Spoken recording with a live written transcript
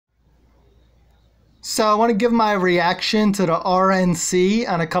So I want to give my reaction to the RNC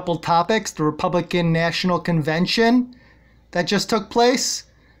on a couple topics, the Republican National Convention that just took place.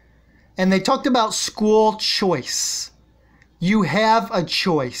 And they talked about school choice. You have a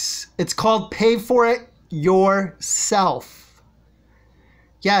choice. It's called pay for it yourself.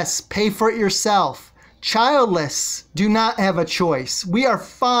 Yes, pay for it yourself. Childless do not have a choice. We are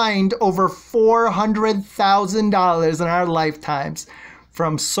fined over $400,000 in our lifetimes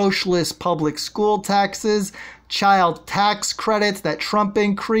from socialist public school taxes, child tax credits that Trump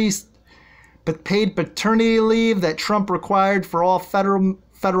increased, but paid paternity leave that Trump required for all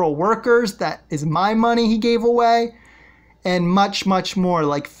federal workers. That is my money he gave away. And much, much more,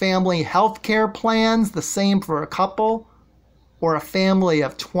 like family health care plans, the same for a couple or a family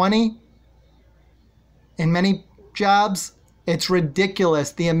of 20. In many jobs, it's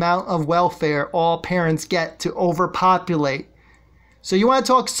ridiculous the amount of welfare all parents get to overpopulate. So you want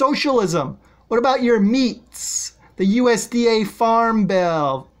to talk socialism? What about your meats? The USDA Farm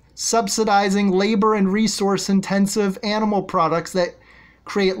Bill, subsidizing labor and resource-intensive animal products that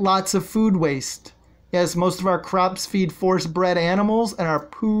create lots of food waste. Yes, most of our crops feed force-bred animals and are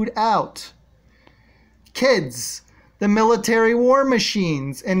pooed out. Kids, the military war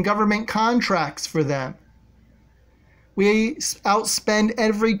machines and government contracts for them. We outspend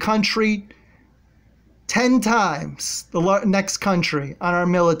every country 10 times the next country on our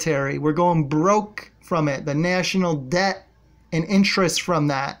military. We're going broke from it. The national debt and interest from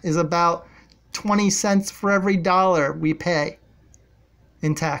that is about 20 cents for every dollar we pay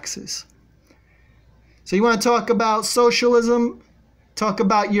in taxes. So you want to talk about socialism? Talk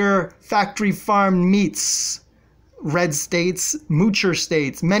about your factory farmed meats, red states, moocher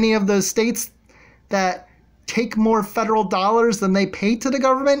states. Many of those states that take more federal dollars than they pay to the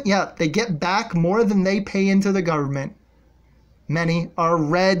government, yeah, they get back more than they pay into the government. Many are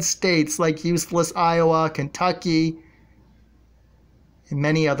red states like useless Iowa, Kentucky, and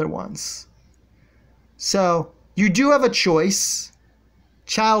many other ones. So you do have a choice.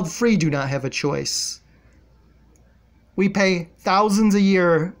 Child-free do not have a choice. We pay thousands a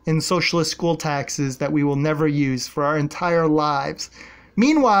year in socialist school taxes that we will never use for our entire lives.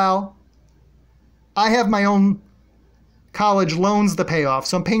 Meanwhile, I have my own college loans to pay off,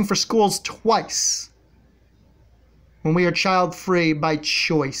 so I'm paying for schools twice when we are child-free by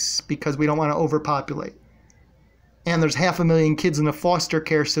choice because we don't want to overpopulate. And there's 500,000 kids in the foster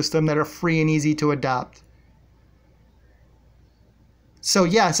care system that are free and easy to adopt. So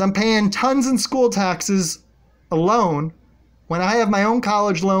yes, I'm paying tons in school taxes alone when I have my own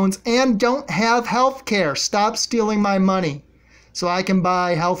college loans and don't have health care. Stop stealing my money so I can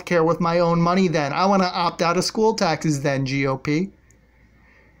buy health care with my own money then. I want to opt out of school taxes then, GOP.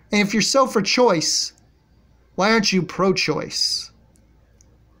 And if you're so for choice, why aren't you pro-choice?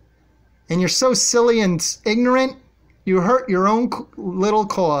 And you're so silly and ignorant, you hurt your own little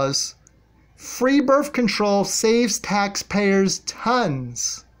cause. Free birth control saves taxpayers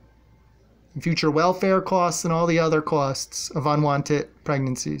tons in future welfare costs and all the other costs of unwanted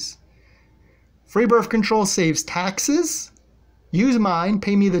pregnancies. Free birth control saves taxes. Use mine,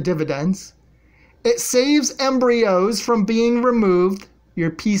 pay me the dividends. It saves embryos from being removed. Your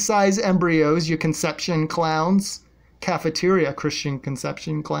pea-sized embryos, your conception clowns. Cafeteria Christian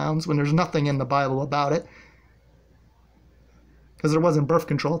conception clowns when there's nothing in the Bible about it. Because there wasn't birth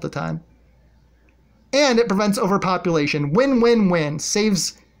control at the time. And it prevents overpopulation. Win, win, win.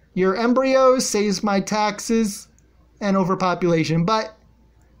 Saves your embryos, saves my taxes, and overpopulation. But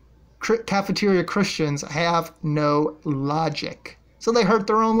cafeteria Christians have no logic. So they hurt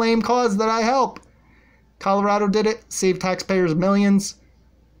their own lame cause that I help. Colorado did it, saved taxpayers millions.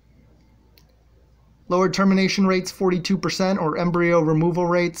 Lowered termination rates 42% or embryo removal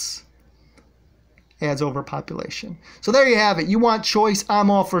rates. Adds overpopulation. So there you have it. You want choice. I'm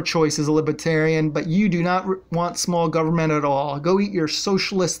all for choice as a libertarian, but you do not want small government at all. Go eat your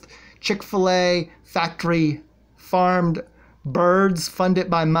socialist Chick-fil-A factory farmed birds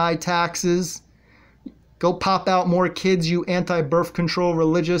funded by my taxes. Go pop out more kids, you anti-birth control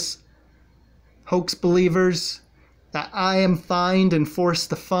religious hoax believers that I am fined and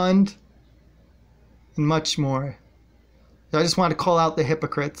forced to fund, and much more. I just want to call out the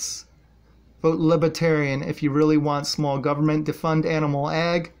hypocrites. Vote libertarian if you really want small government. Defund animal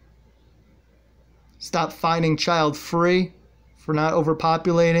ag. Stop fining child-free for not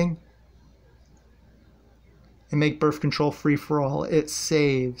overpopulating. And make birth control free for all. It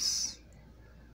saves.